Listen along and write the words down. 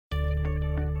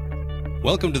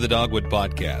Welcome to the Dogwood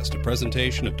Podcast, a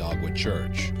presentation of Dogwood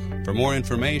Church. For more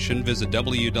information, visit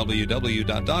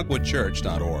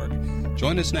www.dogwoodchurch.org.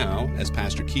 Join us now as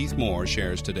Pastor Keith Moore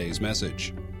shares today's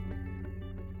message.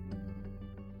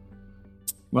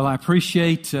 Well, I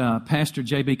appreciate Pastor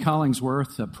J.B.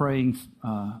 Collingsworth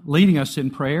leading us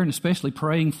in prayer, and especially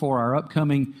praying for our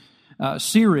upcoming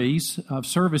series of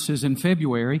services in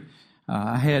February.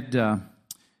 I had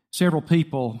several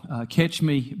people catch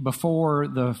me before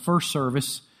the first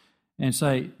service and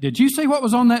say, "Did you see what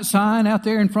was on that sign out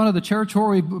there in front of the church where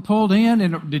we pulled in?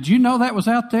 And did you know that was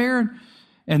out there?"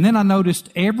 And then I noticed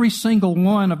every single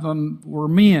one of them were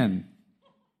men.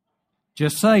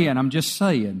 I'm just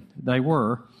saying, they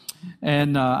were.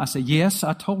 And I said, "Yes,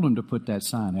 I told them to put that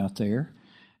sign out there."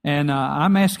 And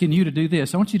I'm asking you to do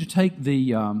this. I want you to take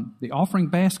the offering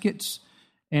baskets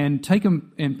and take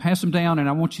them and pass them down, and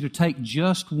I want you to take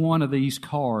just one of these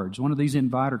cards, one of these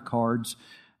inviter cards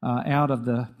out of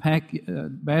the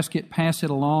basket, pass it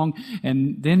along,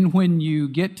 and then when you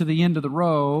get to the end of the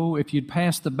row, if you'd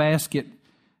pass the basket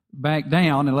back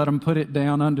down and let them put it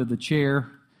down under the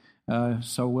chair,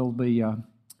 so we'll be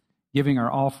giving our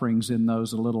offerings in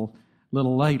those a little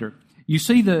later. You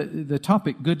see the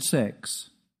topic, good sex,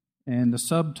 and the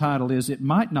subtitle is, "It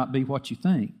Might Not Be What You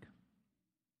Think."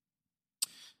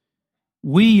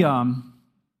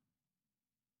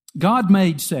 God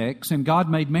made sex and God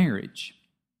made marriage,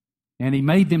 and He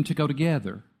made them to go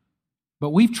together. But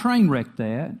we've train wrecked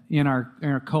that in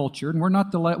our culture, and we're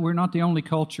not the only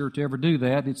culture to ever do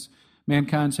that.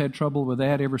 Mankind's had trouble with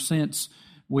that ever since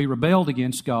we rebelled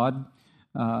against God,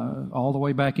 all the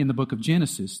way back in the book of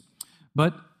Genesis.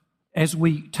 But as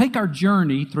we take our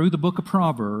journey through the book of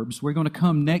Proverbs, we're going to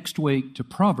come next week to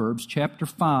Proverbs chapter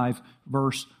 5,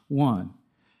 verse 1.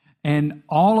 And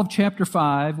all of chapter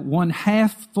 5,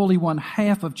 fully one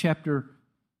half of chapter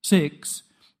 6,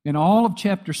 and all of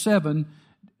chapter 7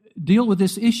 deal with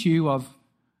this issue of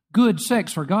good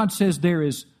sex. For God says there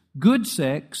is good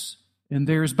sex and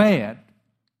there is bad.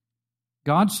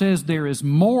 God says there is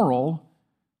moral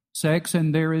sex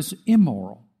and there is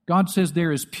immoral. God says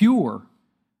there is pure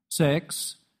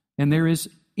sex and there is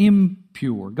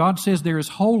impure. God says there is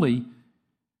holy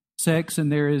sex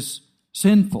and there is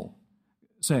sinful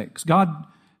sex. God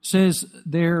says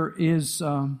there is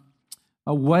a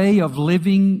way of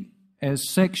living as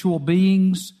sexual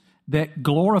beings that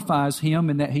glorifies Him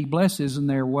and that He blesses, and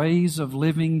there are ways of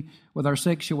living with our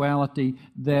sexuality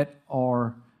that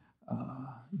are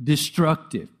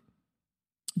destructive.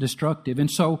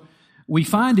 And so we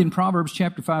find in Proverbs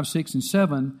chapter 5, 6, and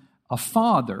 7 a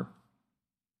father,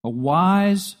 a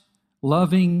wise,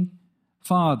 loving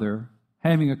father,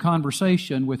 having a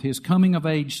conversation with his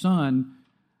coming-of-age son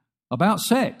about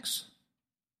sex.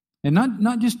 And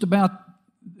not just about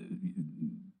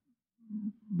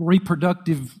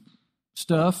reproductive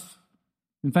stuff.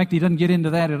 In fact, he doesn't get into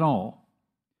that at all.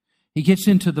 He gets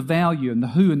into the value and the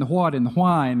who and the what and the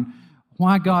why, and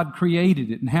why God created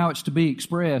it and how it's to be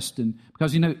expressed. And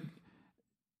because,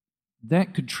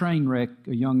 that could train wreck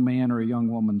a young man or a young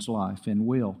woman's life, and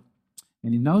will.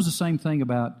 And He knows the same thing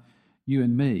about you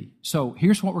and me. So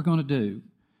here's what we're going to do.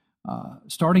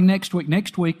 Starting next week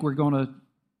we're going to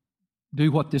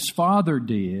do what this father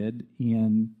did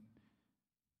in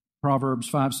Proverbs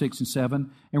 5, 6, and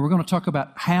 7, and we're going to talk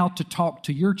about how to talk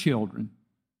to your children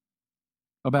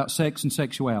about sex and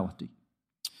sexuality.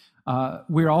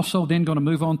 We're also then going to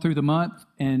move on through the month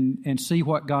and see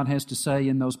what God has to say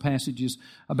in those passages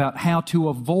about how to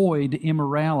avoid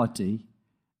immorality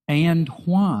and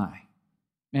why.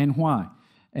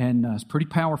 And it's pretty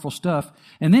powerful stuff.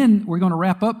 And then we're going to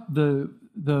wrap up the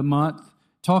month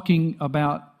talking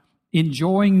about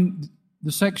enjoying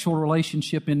the sexual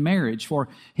relationship in marriage. For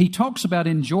he talks about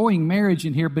enjoying marriage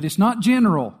in here, but it's not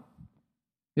general.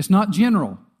 It's not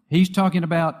general. He's talking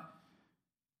about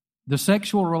the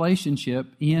sexual relationship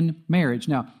in marriage.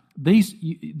 Now, those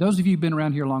of you who've been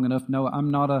around here long enough know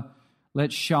I'm not a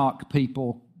let's shock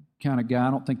people kind of guy. I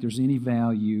don't think there's any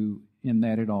value in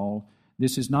that at all.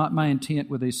 This is not my intent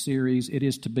with this series. It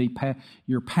is to be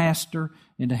your pastor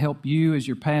and to help you as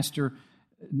your pastor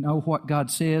know what God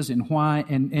says and why,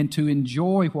 and to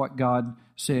enjoy what God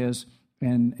says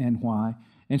and why.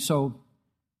 And so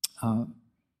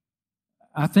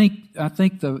I think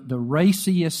the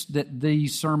raciest that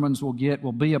these sermons will get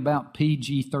will be about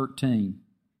PG-13,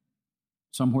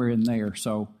 somewhere in there.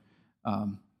 So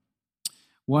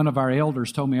one of our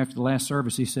elders told me after the last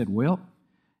service, he said, "Well,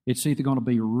 it's either going to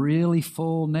be really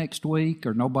full next week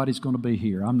or nobody's going to be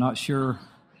here. I'm not sure."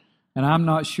 And I'm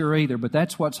not sure either, but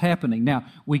that's what's happening. Now,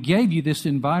 we gave you this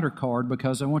inviter card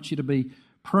because I want you to be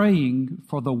praying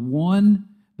for the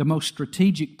the most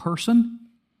strategic person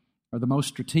or the most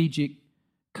strategic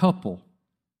couple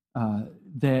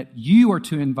that you are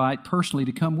to invite personally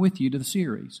to come with you to the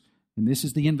series. And this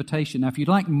is the invitation. Now, if you'd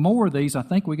like more of these, I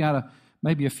think we got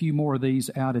maybe a few more of these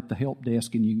out at the help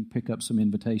desk, and you can pick up some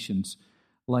invitations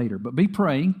later. But be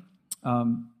praying.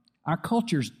 Our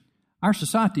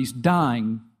society's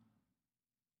dying,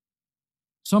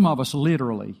 some of us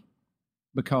literally,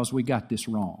 because we got this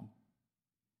wrong.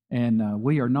 And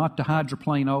we are not to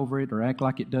hydroplane over it or act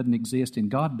like it doesn't exist,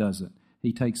 and God doesn't.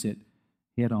 He takes it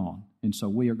head on. And so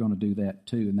we are going to do that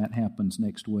too, and that happens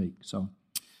next week. So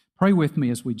pray with me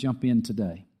as we jump in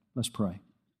today. Let's pray.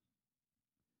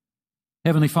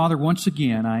 Heavenly Father, once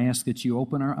again, I ask that you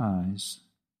open our eyes,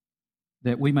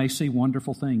 that we may see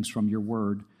wonderful things from your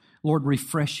word. Lord,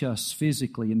 refresh us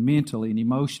physically and mentally and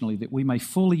emotionally, that we may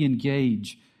fully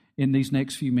engage in these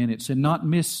next few minutes and not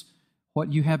miss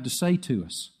what you have to say to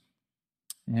us.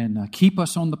 And keep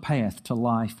us on the path to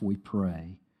life, we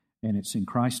pray. And it's in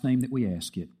Christ's name that we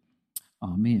ask it.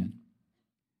 Amen.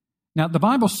 Now, the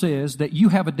Bible says that you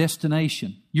have a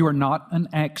destination. You are not an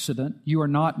accident. You are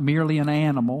not merely an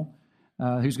animal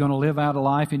who's going to live out a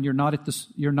life, and you're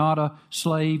not a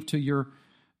slave to your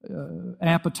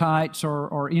appetites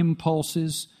or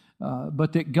impulses,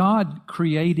 but that God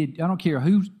created. I don't care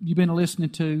who you've been listening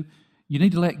to. You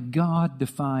need to let God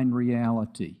define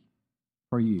reality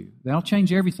for you. That'll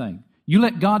change everything. You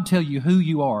let God tell you who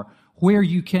you are, where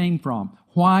you came from,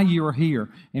 why you're here,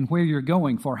 and where you're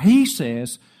going. For He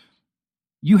says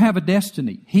you have a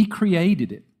destiny. He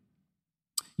created it.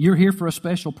 You're here for a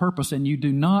special purpose, and you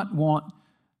do not want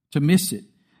to miss it.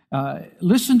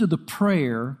 Listen to the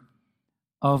prayer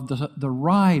of the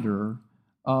writer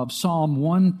of Psalm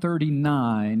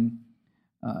 139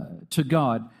 to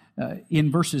God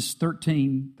in verses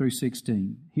 13 through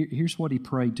 16. Here's what he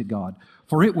prayed to God.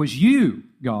 For it was you,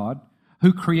 God,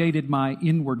 who created my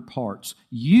inward parts.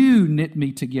 You knit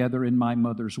me together in my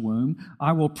mother's womb.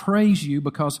 I will praise you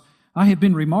because I have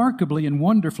been remarkably and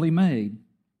wonderfully made.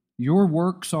 Your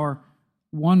works are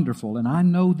wonderful, and I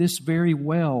know this very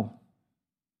well.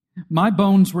 My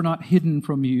bones were not hidden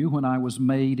from you when I was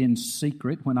made in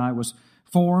secret, when I was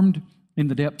formed in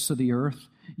the depths of the earth.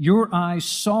 Your eyes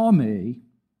saw me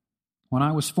when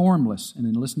I was formless. And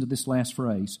then listen to this last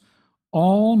phrase.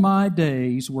 All my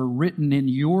days were written in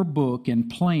your book and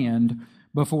planned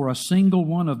before a single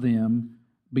one of them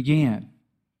began.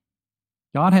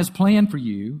 God has planned for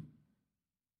you.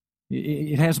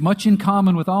 It has much in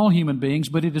common with all human beings,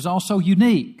 but it is also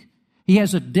unique. He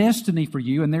has a destiny for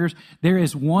you, and there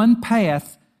is one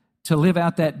path to live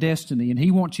out that destiny, and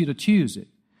He wants you to choose it.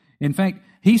 In fact,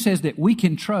 He says that we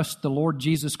can trust the Lord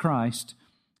Jesus Christ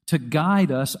to guide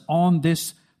us on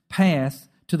this path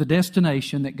to the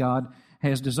destination that God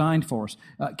has designed for us.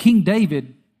 King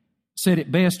David said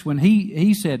it best when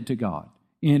he said to God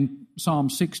in Psalm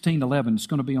 16:11, it's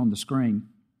going to be on the screen.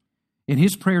 In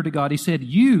his prayer to God, he said,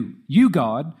 You,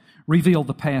 God, reveal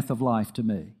the path of life to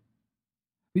me.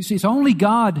 You see, it's only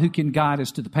God who can guide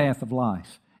us to the path of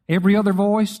life. Every other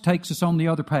voice takes us on the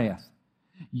other path.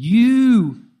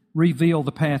 You reveal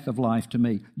the path of life to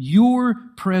me. In your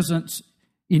presence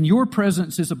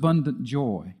is abundant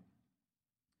joy.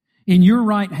 In your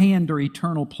right hand are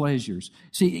eternal pleasures.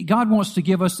 See, God wants to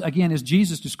give us, again, as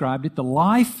Jesus described it, the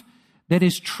life that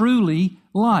is truly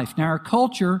life. Now, our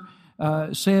culture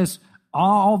says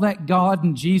all that God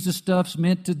and Jesus stuff's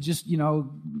meant to just,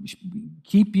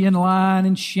 keep you in line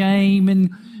and shame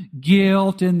and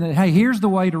guilt and hey, here's the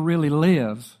way to really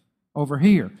live over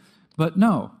here. But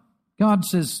no, God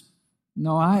says,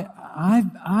 no,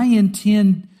 I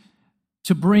intend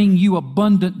to bring you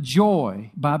abundant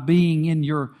joy by being in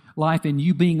your life and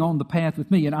you being on the path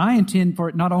with me. And I intend for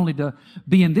it not only to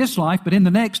be in this life, but in the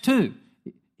next too.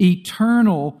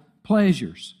 Eternal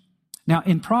pleasures. Now,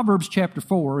 in Proverbs chapter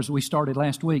 4, as we started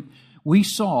last week, we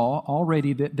saw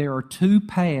already that there are two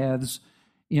paths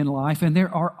in life, and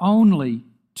there are only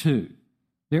two.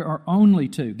 There are only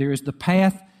two. There is the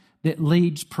path that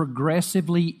leads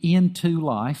progressively into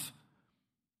life,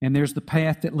 and there's the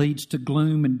path that leads to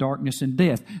gloom and darkness and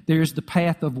death. There's the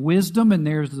path of wisdom, and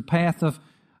there's the path of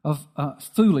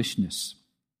foolishness.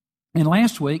 And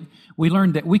last week, we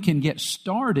learned that we can get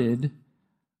started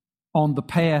on the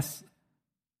path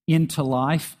into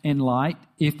life and light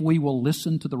if we will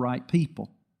listen to the right people.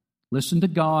 Listen to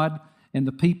God and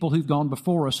the people who've gone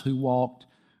before us who walked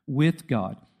with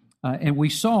God. And we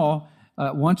saw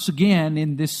once again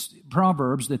in this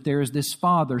Proverbs that there is this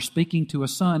father speaking to a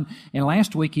son. And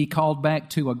last week he called back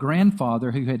to a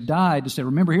grandfather who had died to say,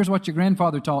 remember, here's what your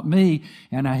grandfather taught me,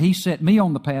 and he set me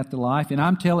on the path to life, and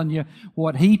I'm telling you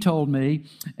what he told me.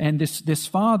 And this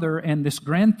father and this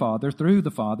grandfather, through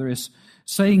the father, is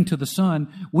saying to the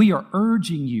son, we are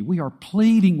urging you, we are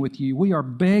pleading with you, we are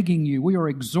begging you, we are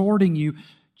exhorting you,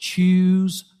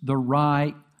 choose the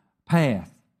right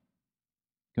path.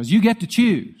 Because you get to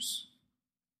choose.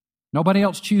 Nobody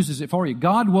else chooses it for you.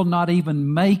 God will not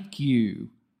even make you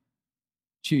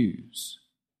choose.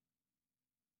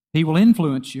 He will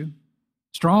influence you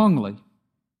strongly,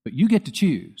 but you get to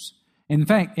choose. In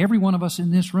fact, every one of us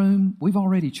in this room, we've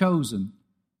already chosen.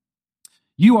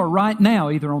 You are right now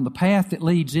either on the path that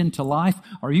leads into life,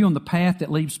 or you on the path that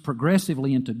leads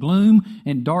progressively into gloom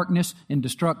and darkness and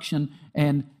destruction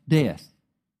and death.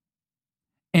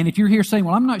 And if you're here saying,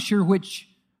 well, I'm not sure which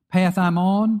path I'm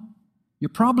on, you're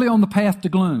probably on the path to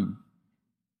gloom.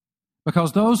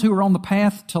 Because those who are on the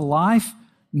path to life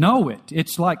know it.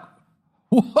 It's like,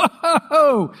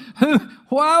 whoa,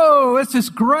 this is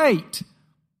great.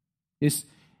 It's,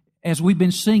 as we've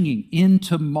been singing,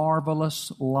 into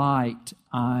marvelous light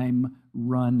I'm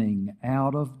running,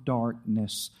 out of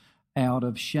darkness, out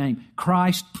of shame.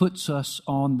 Christ puts us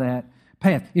on that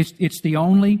path. It's the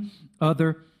only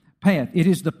other path. It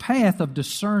is the path of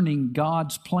discerning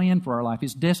God's plan for our life,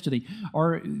 His destiny,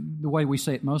 or the way we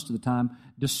say it most of the time,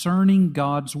 discerning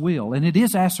God's will. And it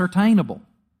is ascertainable.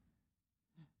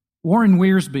 Warren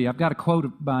Wiersbe, I've got a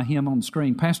quote by him on the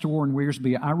screen. Pastor Warren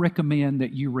Wiersbe, I recommend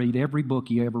that you read every book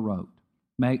he ever wrote.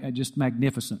 Just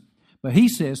magnificent. But he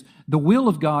says, the will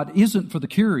of God isn't for the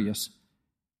curious,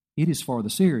 it is for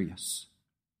the serious.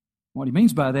 What he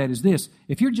means by that is this: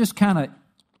 if you're just kind of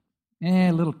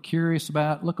a little curious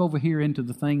about, look over here into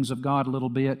the things of God a little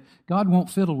bit, God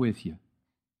won't fiddle with you.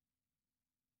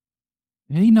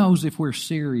 He knows if we're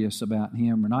serious about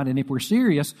Him or not. And if we're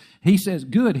serious, He says,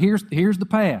 good, here's the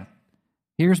path.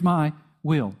 Here's my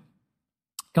will.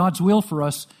 God's will for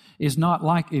us is not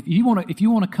like, if you want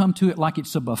to come to it like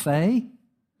it's a buffet,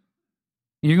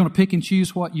 and you're going to pick and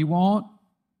choose what you want,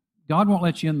 God won't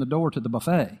let you in the door to the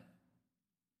buffet.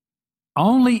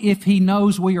 Only if He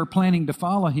knows we are planning to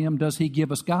follow Him does He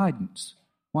give us guidance.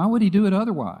 Why would He do it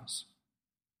otherwise?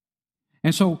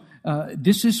 And so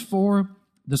this is for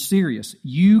the serious.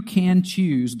 You can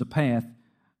choose the path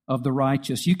of the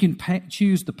righteous. You can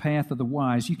choose the path of the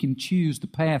wise. You can choose the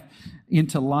path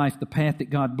into life, the path that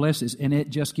God blesses. And it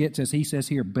just gets, as he says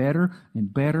here, better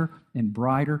and better and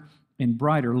brighter and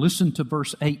brighter. Listen to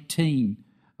verse 18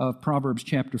 of Proverbs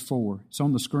chapter 4. It's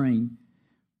on the screen.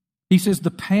 He says,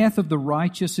 the path of the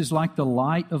righteous is like the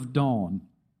light of dawn,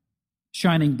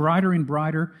 shining brighter and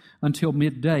brighter until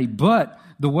midday. But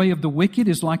the way of the wicked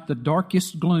is like the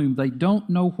darkest gloom. They don't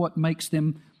know what makes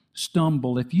them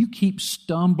stumble. If you keep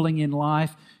stumbling in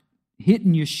life,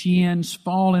 hitting your shins,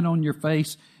 falling on your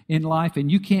face in life,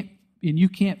 and you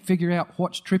can't figure out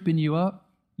what's tripping you up,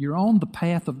 you're on the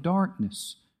path of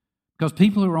darkness. Because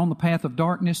people who are on the path of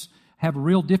darkness have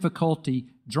real difficulty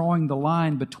drawing the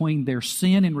line between their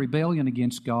sin and rebellion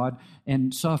against God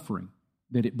and suffering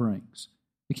that it brings.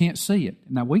 You can't see it.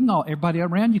 Now, everybody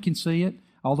around you can see it.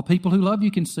 All the people who love you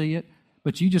can see it.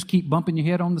 But you just keep bumping your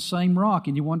head on the same rock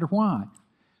and you wonder why.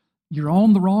 You're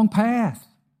on the wrong path.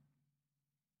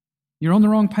 You're on the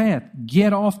wrong path.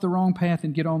 Get off the wrong path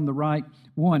and get on the right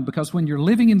one. Because when you're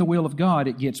living in the will of God,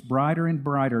 it gets brighter and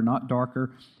brighter, not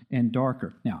darker and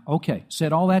darker. Now, okay,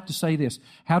 said all that to say this.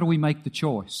 How do we make the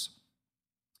choice?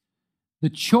 The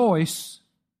choice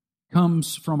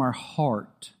comes from our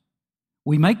heart.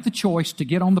 We make the choice to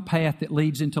get on the path that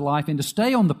leads into life and to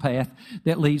stay on the path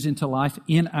that leads into life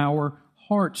in our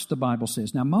hearts, the Bible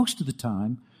says. Now, most of the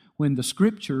time, when the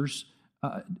Scriptures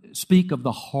speak of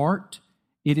the heart,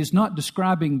 it is not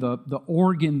describing the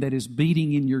organ that is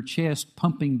beating in your chest,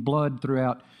 pumping blood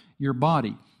throughout your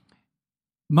body.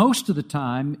 Most of the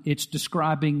time, it's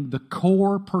describing the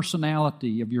core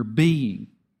personality of your being,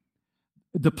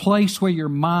 the place where your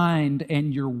mind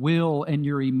and your will and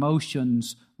your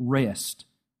emotions rest,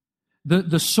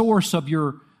 the source of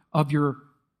your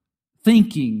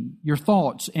thinking, your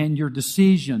thoughts and your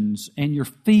decisions and your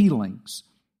feelings.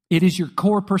 It is your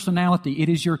core personality. It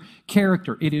is your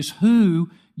character. It is who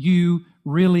you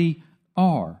really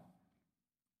are.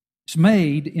 It's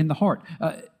made in the heart.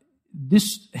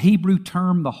 This Hebrew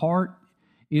term, the heart,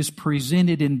 is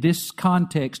presented in this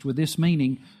context with this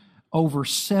meaning over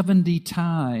 70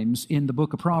 times in the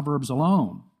book of Proverbs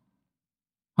alone.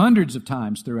 Hundreds of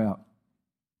times throughout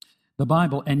the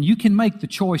Bible. And you can make the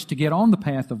choice to get on the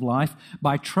path of life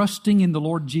by trusting in the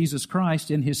Lord Jesus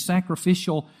Christ and His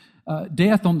sacrificial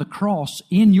death on the cross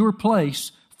in your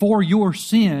place for your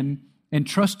sin, and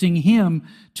trusting Him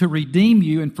to redeem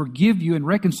you and forgive you and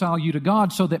reconcile you to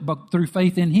God, so that through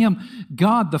faith in Him,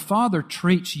 God the Father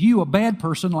treats you, a bad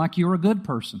person, like you're a good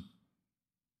person.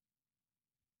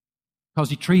 Because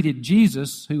He treated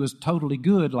Jesus, who was totally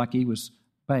good, like He was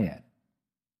bad.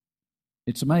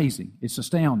 It's amazing. It's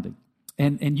astounding.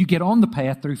 And you get on the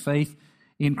path through faith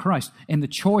in Christ. And the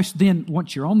choice then,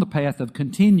 once you're on the path of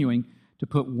continuing to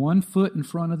put one foot in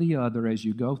front of the other as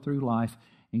you go through life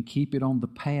and keep it on the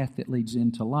path that leads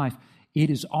into life, it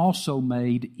is also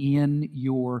made in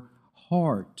your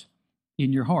heart.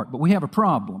 In your heart. But we have a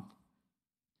problem.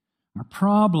 Our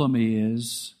problem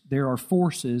is there are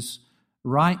forces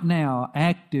right now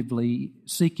actively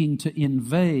seeking to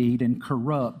invade and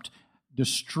corrupt,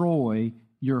 destroy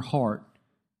your heart,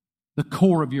 the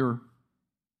core of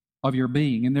your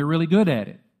being. And they're really good at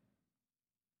it.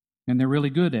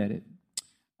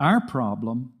 Our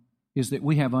problem is that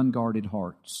we have unguarded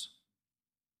hearts.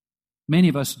 Many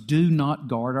of us do not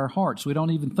guard our hearts. We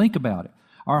don't even think about it.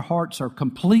 Our hearts are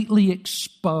completely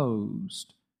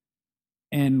exposed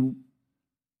and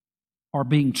are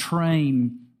being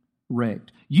train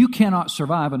wrecked. You cannot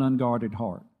survive an unguarded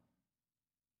heart.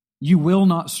 You will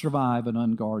not survive an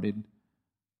unguarded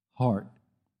heart.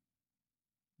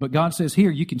 But God says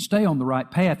here, you can stay on the right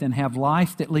path and have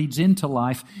life that leads into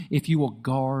life if you will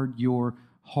guard your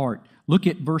heart. Look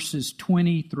at verses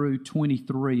 20 through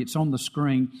 23. It's on the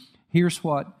screen. Here's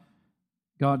what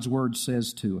God's Word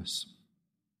says to us.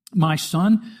 My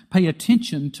son, pay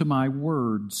attention to my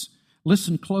words.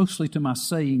 Listen closely to my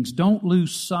sayings. Don't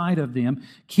lose sight of them.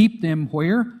 Keep them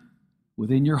where?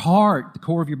 Within your heart, the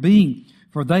core of your being.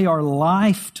 For they are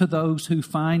life to those who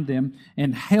find them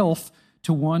and health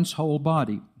to one's whole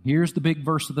body. Here's the big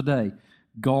verse of the day.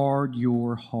 Guard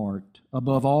your heart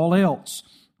above all else,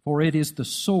 for it is the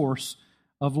source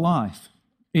of life.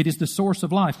 It is the source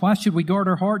of life. Why should we guard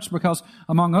our hearts? Because,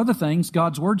 among other things,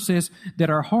 God's Word says that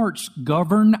our hearts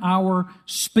govern our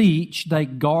speech, they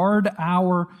guard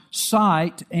our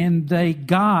sight, and they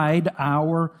guide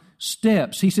our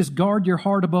steps. He says, guard your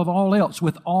heart above all else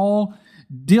with all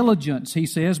diligence, he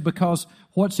says, because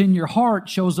what's in your heart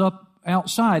shows up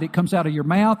outside. It comes out of your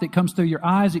mouth, it comes through your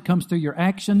eyes, it comes through your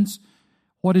actions.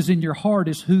 What is in your heart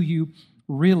is who you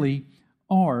really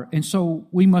are. And so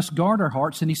we must guard our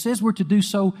hearts, and he says we're to do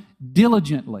so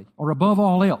diligently or above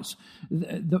all else.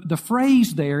 The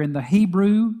phrase there in the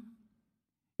Hebrew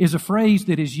is a phrase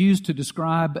that is used to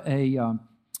describe a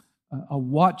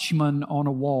watchman on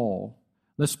a wall.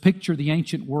 Let's picture the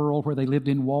ancient world where they lived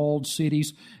in walled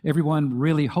cities. Everyone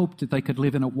really hoped that they could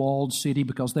live in a walled city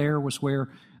because there was where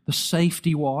the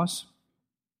safety was.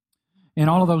 And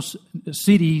all of those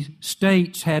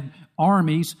city-states had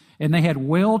armies, and they had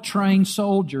well-trained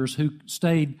soldiers who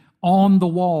stayed on the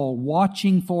wall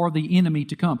watching for the enemy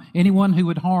to come, anyone who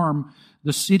would harm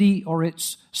the city or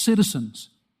its citizens.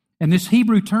 And this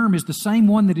Hebrew term is the same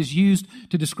one that is used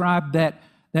to describe that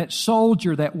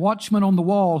soldier, that watchman on the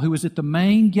wall who is at the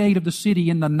main gate of the city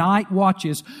in the night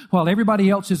watches while everybody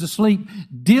else is asleep,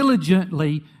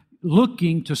 diligently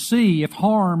looking to see if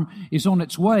harm is on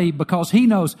its way, because he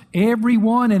knows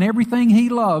everyone and everything he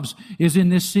loves is in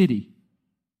this city.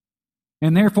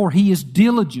 And therefore he is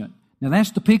diligent. Now that's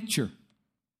the picture.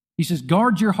 He says,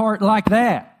 guard your heart like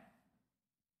that.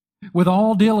 With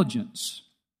all diligence.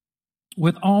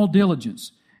 With all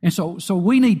diligence. And so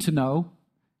we need to know,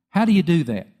 how do you do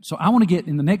that? So I want to get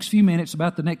in the next few minutes,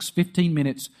 about the next 15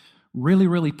 minutes, really,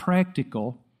 really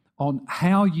practical on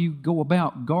how you go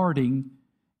about guarding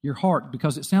your heart,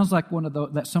 because it sounds like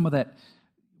some of that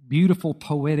beautiful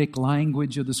poetic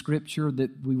language of the Scripture that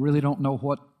we really don't know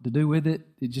what to do with it.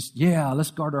 It just,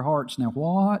 let's guard our hearts. Now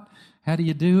what? How do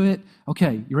you do it?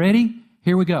 Okay, you ready?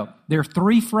 Here we go. There are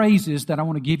 3 phrases that I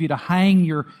want to give you to hang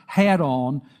your hat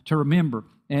on to remember.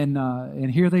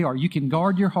 And here they are. You can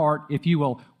guard your heart if you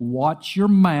will watch your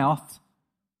mouth,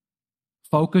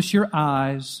 focus your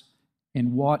eyes,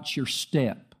 and watch your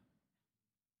step.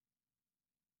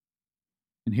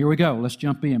 And here we go. Let's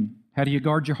jump in. How do you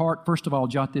guard your heart? First of all,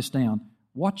 jot this down.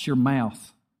 Watch your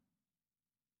mouth.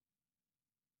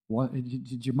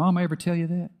 Did your mama ever tell you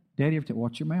that? Daddy ever tell you?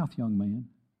 Watch your mouth, young man.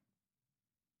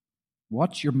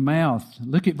 Watch your mouth.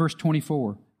 Look at verse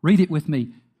 24. Read it with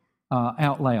me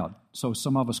out loud so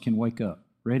some of us can wake up.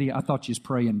 Ready? I thought you was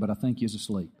praying, but I think you was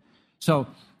asleep. So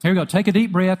here we go. Take a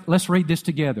deep breath. Let's read this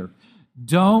together.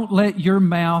 Don't let your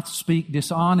mouth speak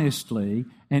dishonestly,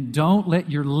 and don't let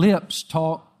your lips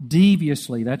talk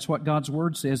deviously. That's what God's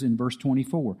Word says in verse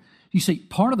 24. You see,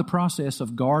 part of the process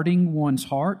of guarding one's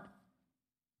heart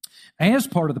As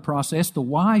part of the process, the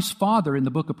wise father in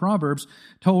the book of Proverbs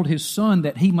told his son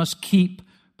that he must keep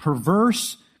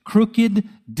perverse, crooked,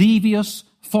 devious,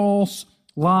 false,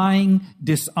 lying,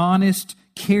 dishonest,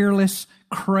 careless,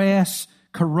 crass,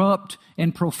 corrupt,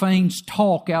 and profane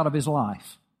talk out of his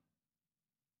life.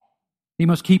 He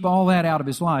must keep all that out of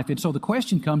his life. And so the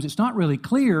question comes, it's not really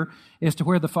clear as to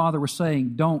where the Father was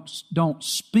saying, don't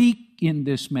speak in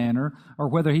this manner, or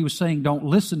whether he was saying, don't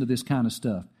listen to this kind of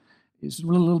stuff. It's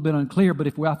really a little bit unclear, but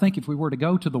I think if we were to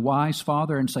go to the wise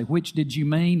father and say, which did you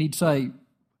mean? He'd say,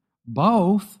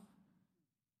 both.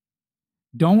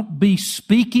 Don't be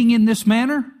speaking in this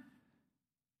manner,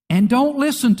 and don't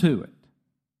listen to it.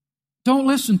 Don't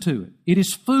listen to it. It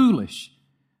is foolish.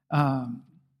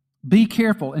 Be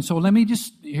careful. And so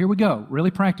here we go.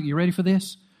 Really practical. You ready for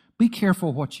this? Be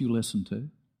careful what you listen to.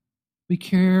 Be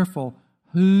careful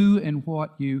who and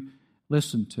what you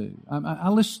listen to. I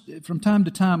listen, from time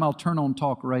to time, I'll turn on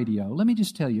talk radio. Let me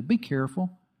just tell you, be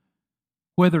careful.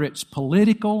 Whether it's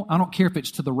political, I don't care if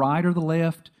it's to the right or the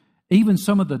left, even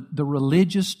some of the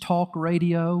religious talk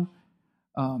radio,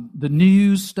 the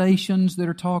news stations that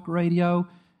are talk radio.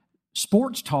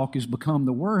 Sports talk has become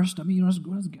the worst. I mean, I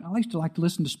used to like to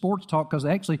listen to sports talk because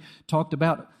they actually talked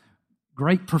about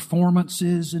great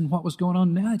performances and what was going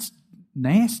on. Now it's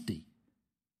nasty.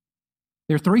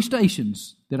 There are 3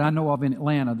 stations that I know of in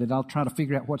Atlanta that I'll try to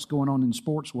figure out what's going on in the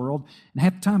sports world. And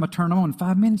half the time I turn on, in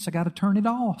 5 minutes I got to turn it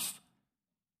off.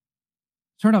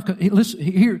 Turn it off. Listen,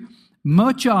 here,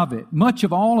 much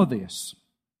of all of this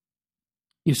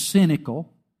is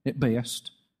cynical at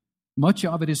best. Much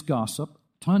of it is gossip.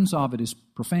 Tons of it is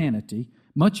profanity.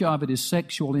 Much of it is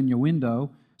sexual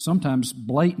innuendo, sometimes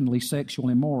blatantly sexual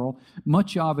immoral.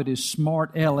 Much of it is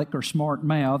smart aleck or smart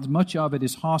mouths. Much of it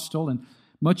is hostile, and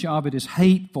much of it is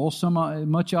hateful.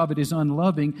 Much of it is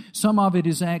unloving. Some of it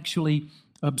is actually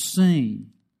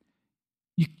obscene.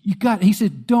 He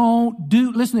said,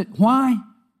 listen to it. Why?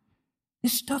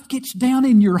 This stuff gets down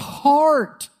in your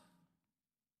heart.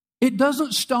 It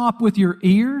doesn't stop with your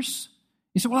ears.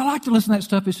 You say, well, I like to listen to that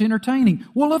stuff. It's entertaining.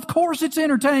 Well, of course it's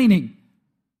entertaining.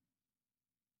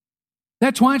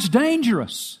 That's why it's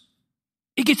dangerous.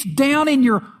 It gets down in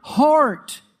your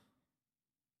heart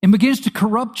and begins to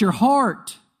corrupt your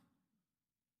heart.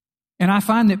 And I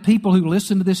find that people who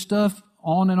listen to this stuff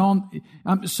on and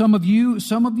on, some of you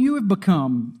have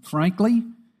become, frankly,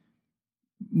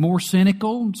 more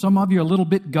cynical. Some of you are a little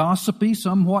bit gossipy,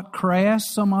 somewhat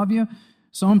crass. Some of you,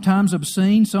 sometimes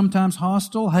obscene, sometimes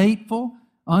hostile, hateful,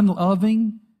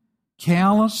 unloving,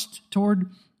 calloused toward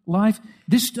life.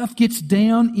 This stuff gets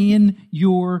down in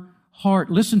your heart.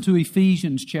 Listen to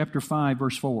Ephesians chapter 5,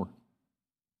 verse 4.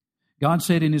 God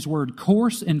said in His Word,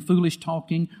 coarse and foolish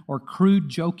talking or crude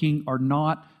joking are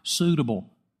not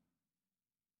suitable.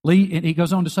 And He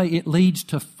goes on to say it leads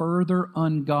to further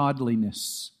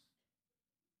ungodliness.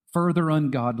 Further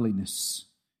ungodliness.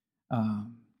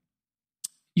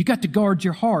 You got to guard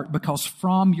your heart, because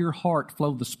from your heart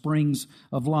flow the springs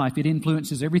of life. It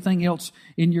influences everything else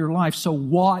in your life. So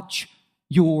watch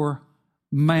your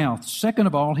mouth. Second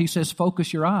of all, he says,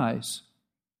 focus your eyes.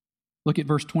 Look at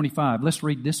verse 25. Let's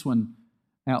read this one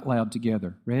out loud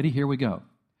together. Ready? Here we go.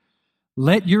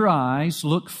 Let your eyes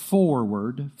look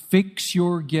forward. Fix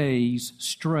your gaze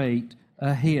straight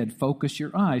ahead. Focus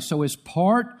your eyes. So as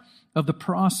part of the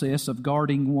process of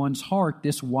guarding one's heart,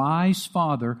 this wise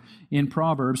father in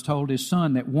Proverbs told his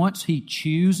son that once he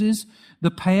chooses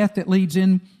the path that leads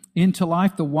into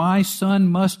life, the wise son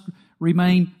must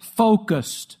remain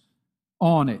focused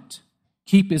on it.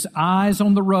 Keep his eyes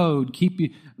on the road. Keep you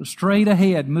straight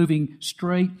ahead, moving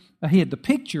straight ahead. The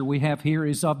picture we have here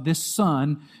is of this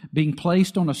son being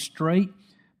placed on a straight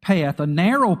path, a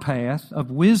narrow path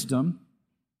of wisdom,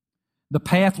 the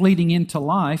path leading into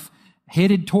life,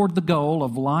 headed toward the goal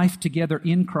of life together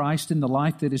in Christ, in the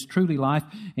life that is truly life,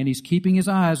 and he's keeping his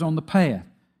eyes on the path.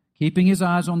 Keeping his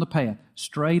eyes on the path,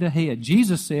 straight ahead.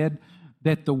 Jesus said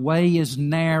that the way is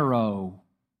narrow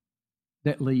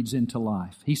that leads into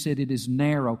life. He said it is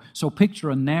narrow. So picture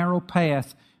a narrow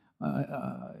path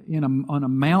on a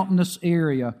mountainous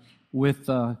area with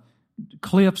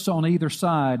cliffs on either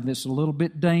side that's a little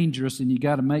bit dangerous, and you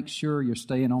got to make sure you're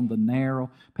staying on the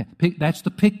narrow path. That's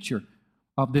the picture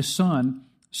of this son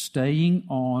staying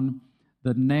on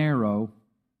the narrow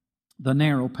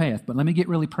path. But let me get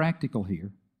really practical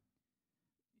here.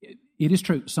 It is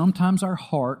true. Sometimes our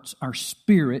hearts, our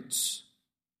spirits,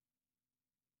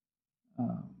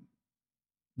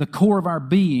 the core of our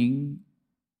being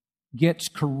gets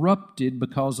corrupted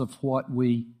because of what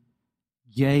we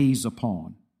gaze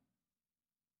upon,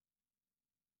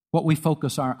 what we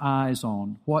focus our eyes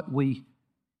on, what we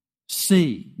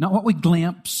see, not what we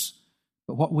glimpse,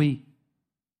 but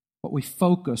what we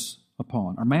focus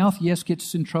upon. Our mouth, yes, gets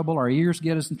us in trouble. Our ears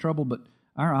get us in trouble, but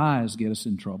our eyes get us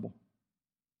in trouble.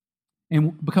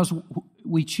 And because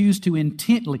we choose to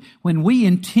when we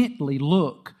intently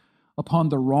look upon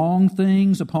the wrong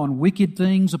things, upon wicked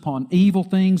things, upon evil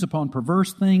things, upon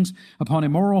perverse things, upon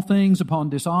immoral things, upon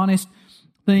dishonest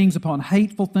things, upon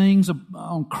hateful things,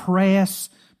 on crass,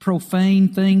 profane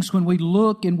things, when we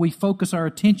look and we focus our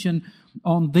attention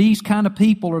on these kind of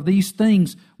people or these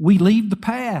things, we leave the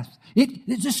path.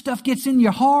 This stuff gets in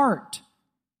your heart.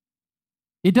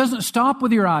 It doesn't stop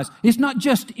with your eyes. It's not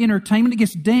just entertainment. It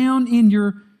gets down in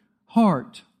your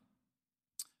heart.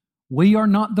 We are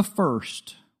not the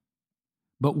first,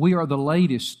 but we are the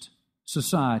latest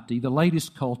society, the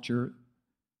latest culture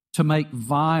to make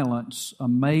violence a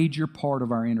major part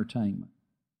of our entertainment.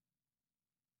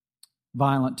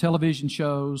 Violent television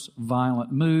shows,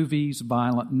 violent movies,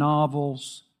 violent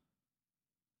novels.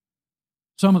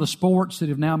 Some of the sports that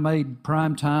have now made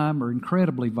prime time are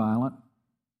incredibly violent.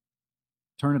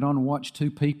 Turn it on and watch two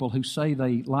people who say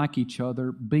they like each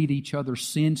other, beat each other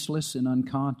senseless and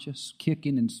unconscious,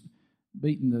 kicking and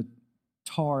beating the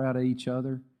tar out of each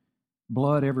other,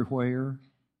 blood everywhere.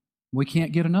 We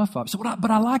can't get enough of it. So, but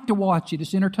I like to watch it.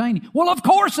 It's entertaining. Well, of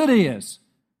course it is.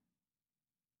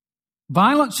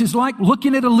 Violence is like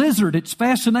looking at a lizard. It's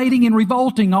fascinating and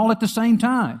revolting all at the same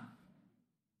time.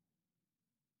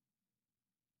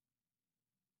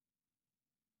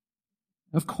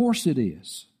 Of course it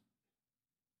is.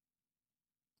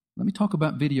 Let me talk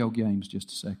about video games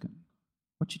just a second.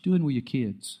 What you doing with your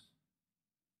kids?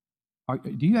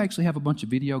 Do you actually have a bunch of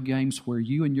video games where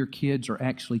you and your kids are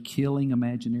actually killing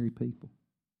imaginary people?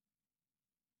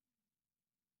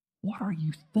 What are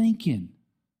you thinking?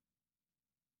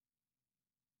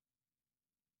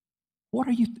 What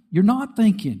are you... You're not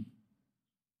thinking.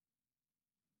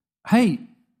 Hey,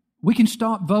 we can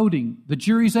stop voting. The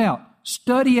jury's out.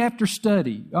 Study after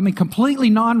study. I mean, completely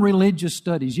non-religious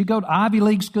studies. You go to Ivy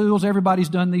League schools, everybody's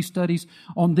done these studies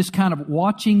on this kind of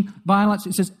watching violence.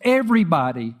 It says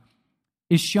everybody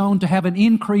is shown to have an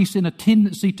increase in a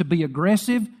tendency to be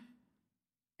aggressive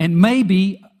and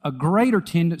maybe a greater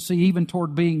tendency even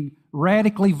toward being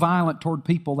radically violent toward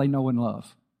people they know and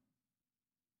love.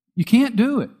 You can't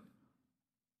do it.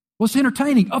 Well, it's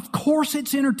entertaining. Of course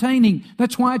it's entertaining.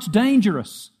 That's why it's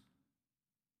dangerous.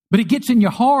 But it gets in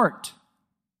your heart.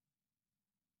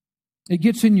 It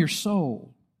gets in your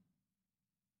soul.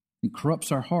 It corrupts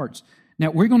our hearts. Now,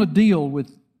 we're going to deal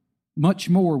with much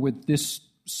more with this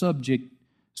subject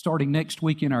starting next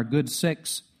week in our Good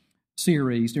Sex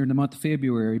series during the month of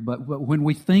February. But when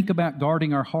we think about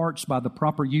guarding our hearts by the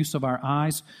proper use of our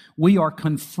eyes, we are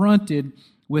confronted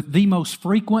with the most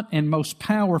frequent and most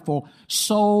powerful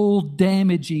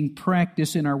soul-damaging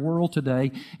practice in our world today,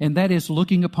 and that is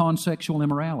looking upon sexual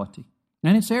immorality.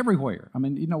 And it's everywhere. I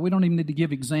mean, we don't even need to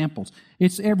give examples.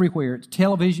 It's everywhere. It's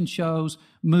television shows,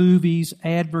 movies,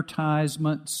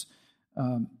 advertisements.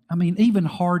 Even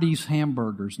Hardee's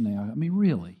hamburgers now. I mean,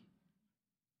 really.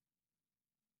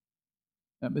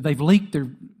 They've leaked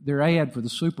their ad for the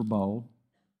Super Bowl,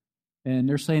 and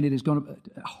they're saying it is going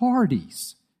to...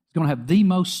 Hardee's. It's going to have the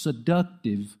most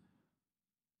seductive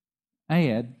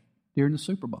ad during the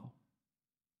Super Bowl.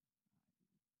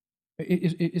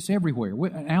 It's everywhere.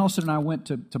 Allison and I went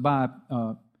to buy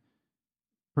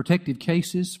protective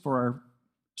cases for our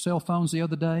cell phones the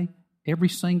other day. Every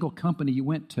single company you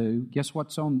went to, guess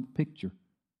what's on the picture?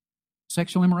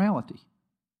 Sexual immorality.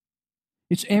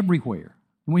 It's everywhere,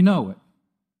 and we know it.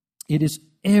 It is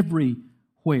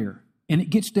everywhere, and it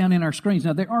gets down in our screens.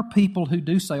 Now, there are people who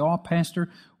do say, "Oh, Pastor,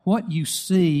 what you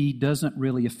see doesn't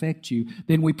really affect you."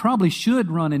 Then we probably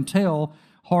should run and tell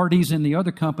Hardee's and the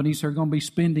other companies who are going to be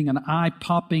spending an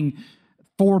eye-popping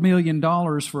 $4 million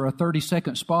for a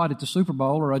 30-second spot at the Super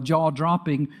Bowl or a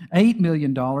jaw-dropping $8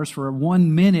 million for a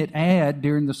 1-minute ad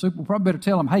during the Super Bowl. Probably better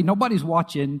tell them, hey, nobody's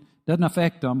watching, doesn't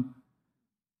affect them.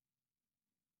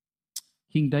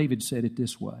 King David said it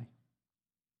this way.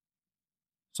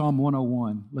 Psalm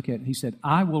 101, look at it. He said,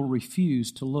 "I will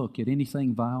refuse to look at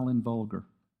anything vile and vulgar."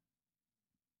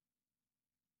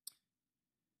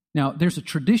 Now, there's a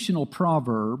traditional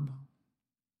proverb.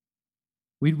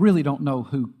 We really don't know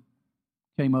who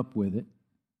came up with it.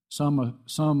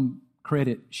 Some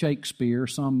credit Shakespeare,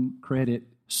 some credit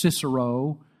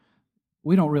Cicero.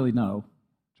 We don't really know.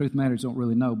 Truth matters, don't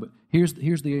really know. But here's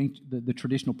the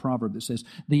traditional proverb that says,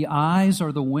 "The eyes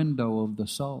are the window of the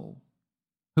soul."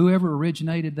 Whoever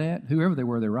originated that, whoever they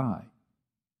were, their eye.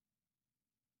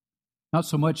 Not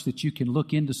so much that you can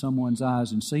look into someone's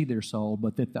eyes and see their soul,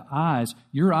 but that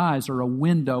your eyes are a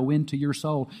window into your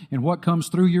soul. And what comes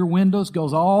through your windows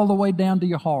goes all the way down to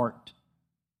your heart.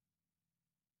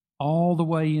 all the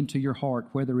way into your heart,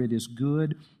 whether it is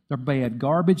good or bad.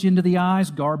 Garbage into the eyes,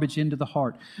 garbage into the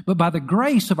heart. But by the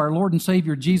grace of our Lord and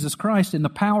Savior Jesus Christ and the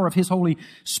power of His Holy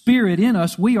Spirit in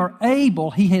us, we are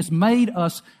able, He has made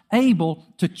us able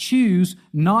to choose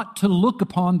not to look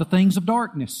upon the things of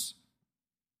darkness.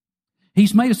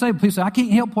 He's made us able. People say, I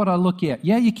can't help what I look at.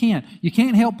 Yeah, you can. You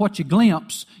can't help what you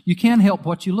glimpse. You can help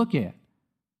what you look at.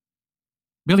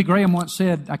 Billy Graham once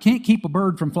said, I can't keep a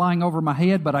bird from flying over my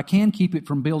head, but I can keep it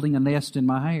from building a nest in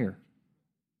my hair.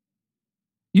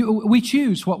 We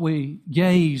choose what we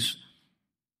gaze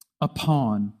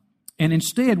upon. And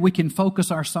instead, we can focus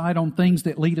our sight on things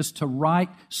that lead us to right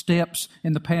steps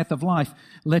in the path of life.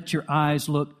 Let your eyes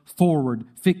look forward.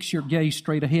 Fix your gaze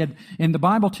straight ahead. And the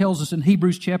Bible tells us in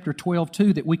Hebrews chapter 12,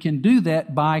 too, that we can do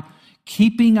that by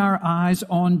keeping our eyes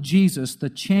on Jesus, the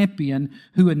champion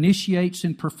who initiates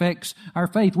and perfects our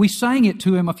faith. We sang it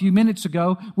to Him a few minutes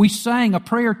ago. We sang a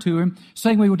prayer to Him,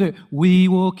 saying we will do it. We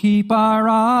will keep our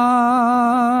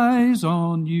eyes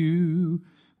on You.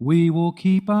 We will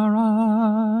keep our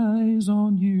eyes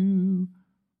on You.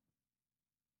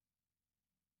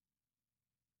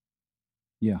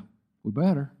 Yeah, we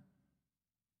better.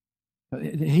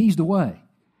 He's the way.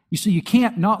 You see, you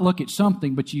can't not look at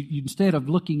something, but you instead of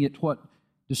looking at what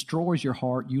destroys your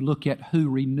heart, you look at who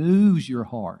renews your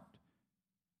heart.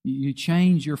 You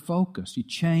change your focus. You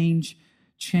change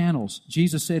channels.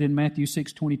 Jesus said in Matthew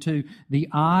 6:22, the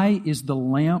eye is the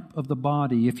lamp of the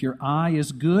body. If your eye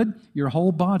is good, your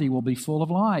whole body will be full of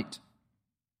light.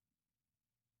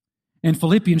 And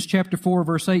Philippians chapter 4,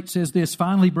 verse 8 says this,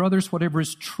 finally, brothers, whatever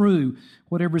is true,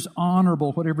 whatever is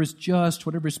honorable, whatever is just,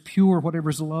 whatever is pure, whatever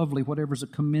is lovely, whatever is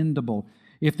commendable,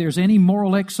 if there's any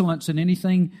moral excellence in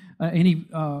anything, any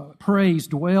praise,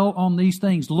 dwell on these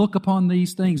things, look upon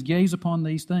these things, gaze upon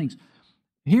these things.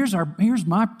 Here's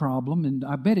my problem, and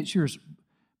I bet it's yours.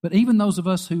 But even those of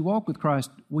us who walk with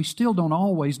Christ, we still don't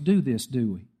always do this,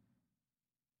 do we?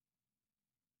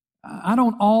 I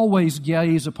don't always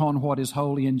gaze upon what is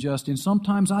holy and just, and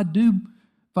sometimes I do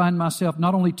find myself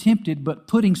not only tempted, but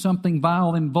putting something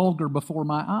vile and vulgar before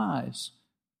my eyes,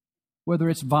 whether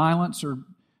it's violence or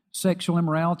sexual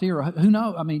immorality or who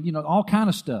knows, all kind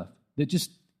of stuff, that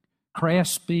just crass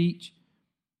speech.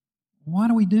 Why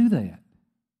do we do that?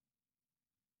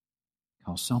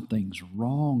 Because something's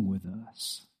wrong with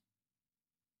us.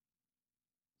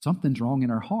 Something's wrong in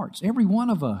our hearts. Every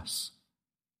one of us.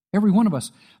 Every one of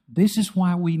us. This is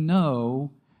why we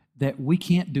know that we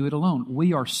can't do it alone.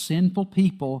 We are sinful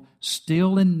people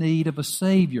still in need of a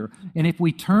Savior. And if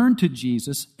we turn to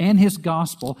Jesus and His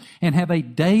gospel and have a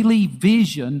daily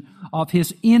vision of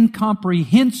His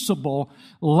incomprehensible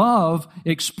love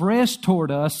expressed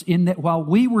toward us in that while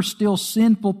we were still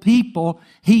sinful people,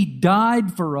 He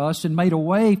died for us and made a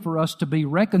way for us to be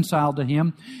reconciled to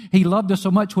Him. He loved us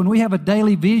so much. When we have a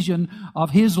daily vision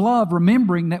of His love,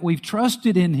 remembering that we've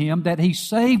trusted in Him, that He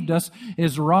saved us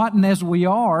as rotten as we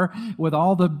are, with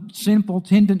all the sinful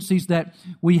tendencies that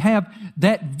we have,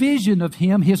 that vision of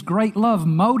Him, His great love,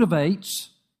 motivates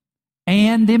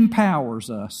and empowers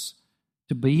us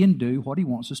to be and do what He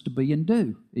wants us to be and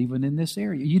do, even in this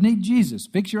area. You need Jesus.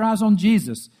 Fix your eyes on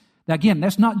Jesus. Now, again,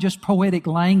 that's not just poetic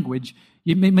language.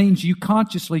 It means you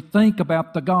consciously think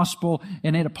about the gospel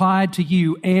and it applied to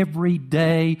you every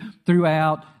day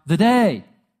throughout the day.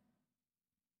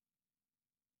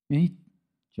 And He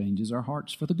changes our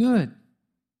hearts for the good.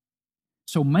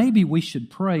 So maybe we should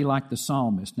pray like the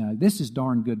psalmist. Now, this is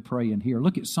darn good praying here.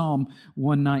 Look at Psalm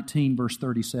 119, verse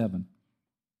 37.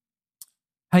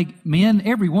 Hey, men,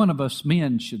 every one of us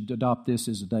men should adopt this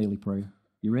as a daily prayer.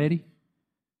 You ready?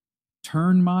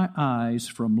 Turn my eyes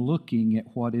from looking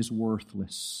at what is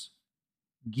worthless.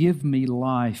 Give me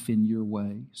life in your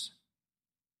ways.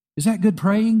 Is that good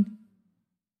praying?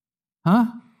 Huh?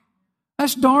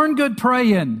 That's darn good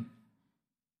praying.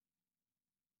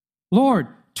 Lord,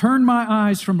 turn my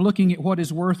eyes from looking at what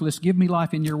is worthless. Give me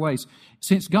life in your ways.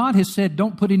 Since God has said,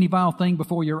 don't put any vile thing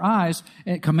before your eyes,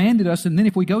 and commanded us, and then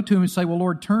if we go to Him and say, well,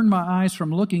 Lord, turn my eyes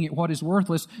from looking at what is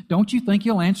worthless, don't you think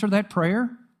He'll answer that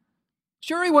prayer?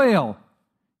 Sure He will.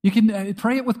 You can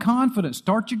pray it with confidence.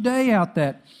 Start your day out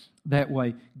that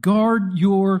way. Guard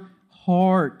your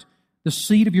heart, the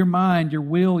seat of your mind, your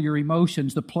will, your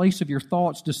emotions, the place of your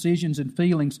thoughts, decisions, and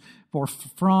feelings, for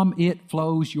from it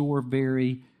flows your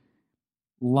very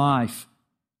life.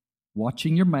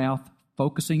 Watching your mouth,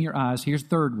 focusing your eyes. Here's the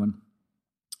third one.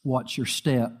 Watch your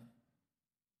step.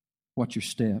 Watch your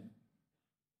step.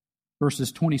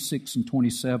 Verses 26 and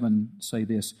 27 say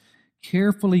this,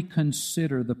 carefully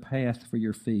consider the path for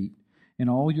your feet, and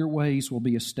all your ways will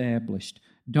be established.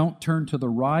 Don't turn to the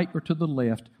right or to the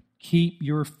left. Keep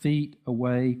your feet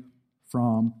away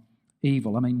from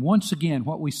evil. I mean, once again,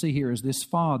 what we see here is this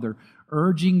father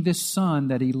urging this son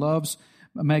that he loves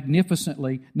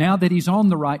magnificently, now that he's on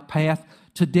the right path,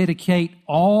 to dedicate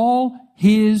all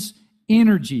his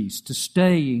energies to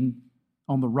staying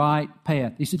on the right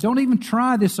path. He said, don't even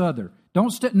try this other.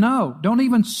 Don't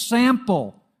even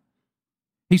sample.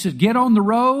 He said, get on the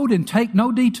road and take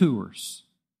no detours.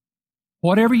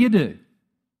 Whatever you do.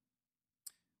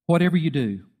 Whatever you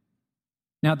do.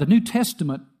 Now, the New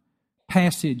Testament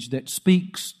passage that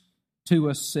speaks to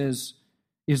us is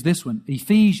this one,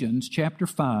 Ephesians chapter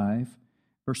 5,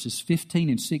 verses 15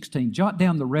 and 16. Jot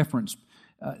down the reference.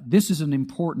 This is an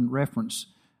important reference.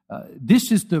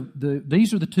 These are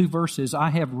the two verses I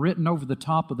have written over the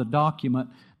top of the document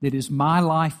that is my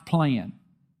life plan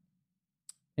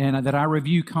and that I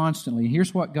review constantly.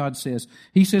 Here's what God says.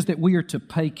 He says that we are to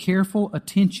pay careful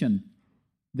attention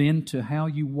then to how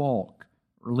you walk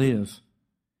or live.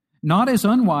 Not as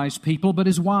unwise people, but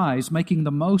as wise, making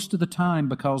the most of the time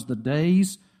because the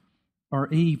days are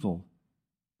evil.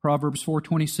 Proverbs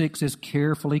 4:26 says,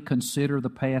 carefully consider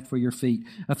the path for your feet.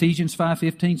 Ephesians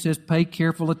 5:15 says, pay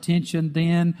careful attention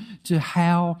then to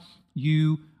how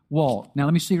you walk. Now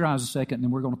let me see your eyes a second and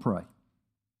then we're going to pray.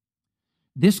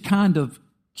 This kind of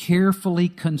carefully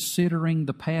considering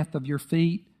the path of your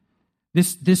feet,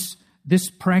 this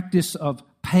practice of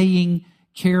paying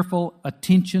careful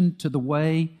attention to the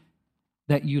way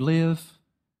that you live,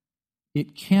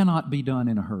 it cannot be done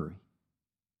in a hurry.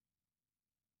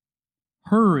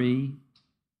 Hurry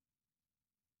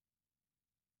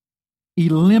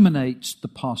eliminates the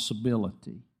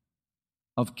possibility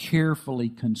of carefully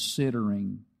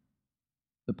considering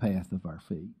the path of our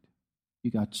feet.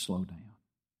 You got to slow down.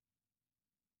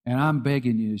 And I'm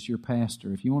begging you as your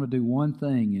pastor, if you want to do one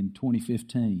thing in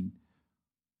 2015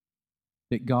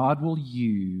 that God will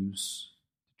use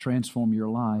to transform your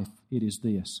life, it is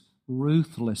this: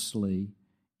 ruthlessly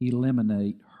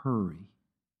eliminate hurry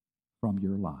from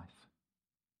your life.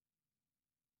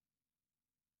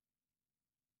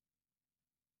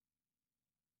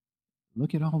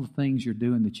 Look at all the things you're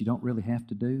doing that you don't really have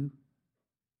to do.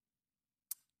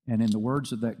 And in the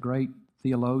words of that great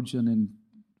theologian and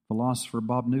philosopher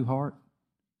Bob Newhart,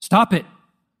 stop it.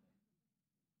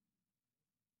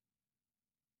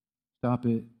 Stop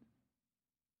it.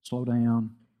 Slow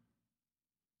down.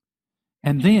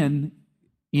 And then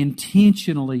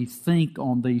intentionally think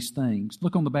on these things.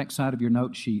 Look on the back side of your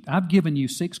note sheet. I've given you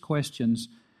 6 questions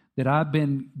that I've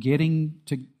been getting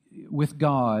to with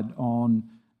God on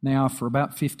now for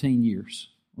about 15 years.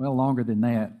 Well, longer than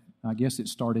that. I guess it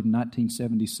started in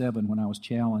 1977 when I was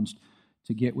challenged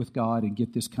to get with God and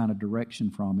get this kind of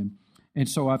direction from Him. And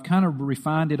so I've kind of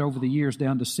refined it over the years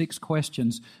down to 6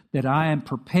 questions that I am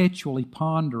perpetually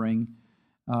pondering,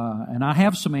 and I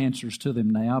have some answers to them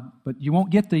now, but you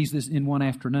won't get these in one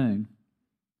afternoon.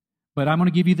 But I'm going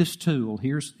to give you this tool.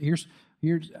 Here's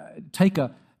take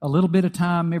a little bit of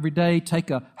time every day,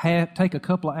 take a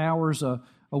couple of hours a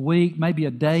week, maybe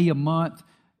a day, a month,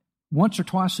 once or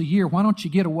twice a year. Why don't you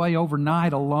get away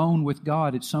overnight alone with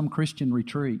God at some Christian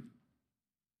retreat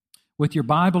with your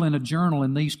Bible and a journal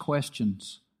and these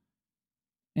questions,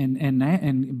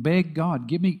 and beg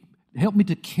God, help me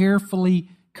to carefully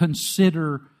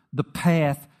consider the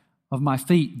path of my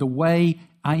feet, the way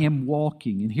I am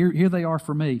walking. And here they are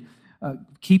for me,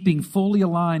 keeping fully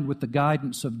aligned with the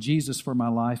guidance of Jesus for my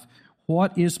life.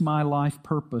 What is my life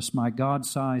purpose, my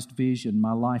God-sized vision,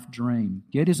 my life dream?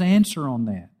 Get His answer on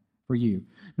that for you.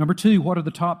 Number 2, what are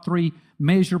the top 3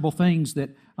 measurable things that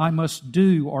I must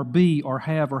do or be or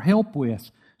have or help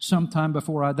with sometime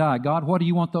before I die? God, what do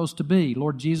you want those to be?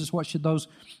 Lord Jesus, what should those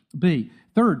be?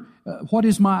 Third, what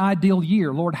is my ideal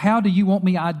year? Lord, how do you want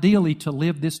me ideally to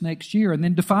live this next year? And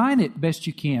then define it best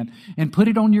you can and put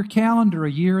it on your calendar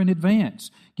a year in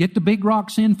advance. Get the big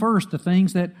rocks in first, the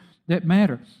things that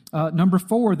matter. Number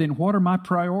 4, then, what are my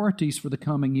priorities for the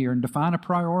coming year? And define a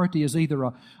priority as either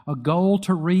a goal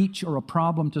to reach or a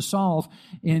problem to solve.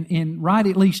 And write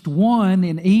at least one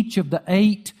in each of the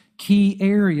 8 key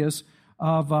areas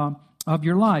of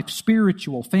your life: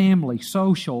 spiritual, family,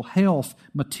 social, health,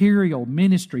 material,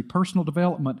 ministry, personal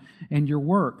development, and your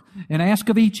work. And ask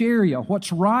of each area,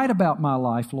 what's right about my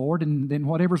life, Lord? And then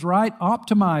whatever's right,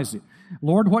 optimize it.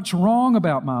 Lord, what's wrong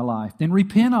about my life? Then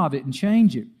repent of it and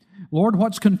change it. Lord,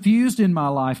 what's confused in my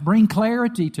life? Bring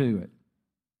clarity to it.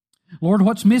 Lord,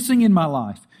 what's missing in my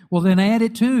life? Well, then add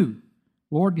it too.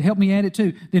 Lord, help me add it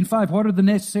too. Then 5, what are the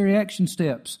necessary action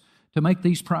steps to make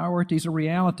these priorities a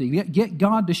reality? Get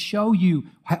God to show you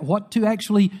what to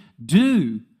actually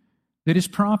do that is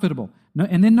profitable.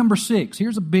 And then number 6,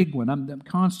 here's a big one. I'm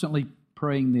constantly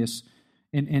praying this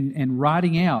and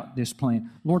writing out this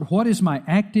plan. Lord, what is my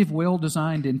active,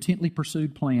 well-designed, intently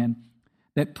pursued plan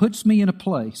that puts me in a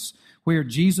place where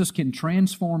Jesus can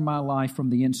transform my life from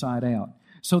the inside out,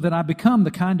 so that I become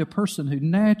the kind of person who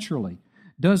naturally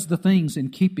does the things in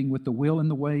keeping with the will and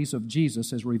the ways of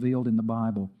Jesus as revealed in the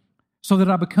Bible, so that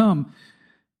I become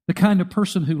the kind of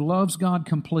person who loves God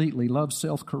completely, loves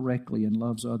self correctly, and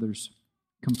loves others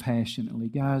compassionately.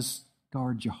 Guys,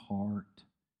 guard your heart.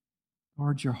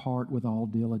 Guard your heart with all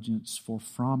diligence, for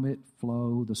from it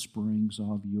flow the springs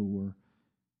of your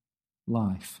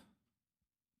life.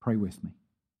 Pray with me.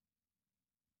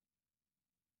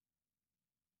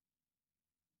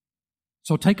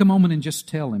 So take a moment and just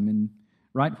tell Him, and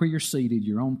right where you're seated,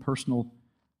 your own personal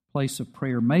place of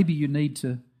prayer. Maybe you need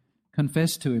to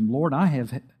confess to Him, Lord, I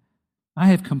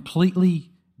have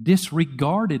completely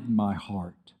disregarded my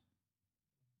heart.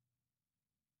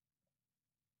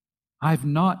 I've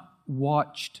not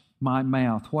watched my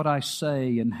mouth, what I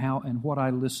say and how and what I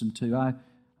listen to. I've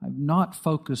not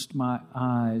focused my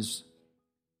eyes,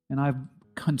 and I've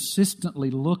consistently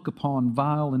looked upon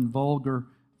vile and vulgar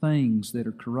things that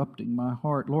are corrupting my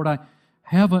heart. Lord, I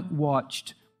haven't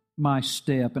watched my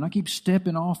step, and I keep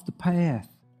stepping off the path.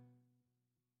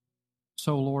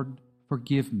 So, Lord,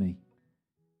 forgive me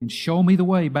and show me the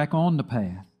way back on the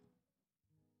path,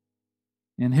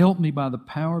 and help me by the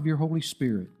power of your Holy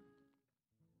Spirit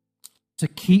to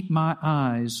keep my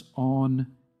eyes on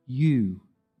you,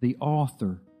 the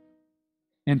author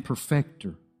and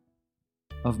perfecter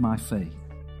of my faith.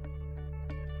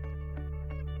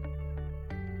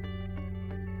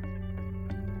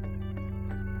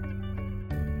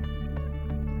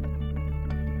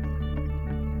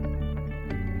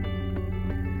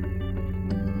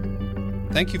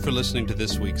 Thank you for listening to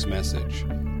this week's message.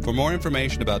 For more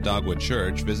information about Dogwood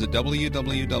Church, visit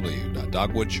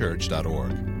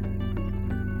www.dogwoodchurch.org.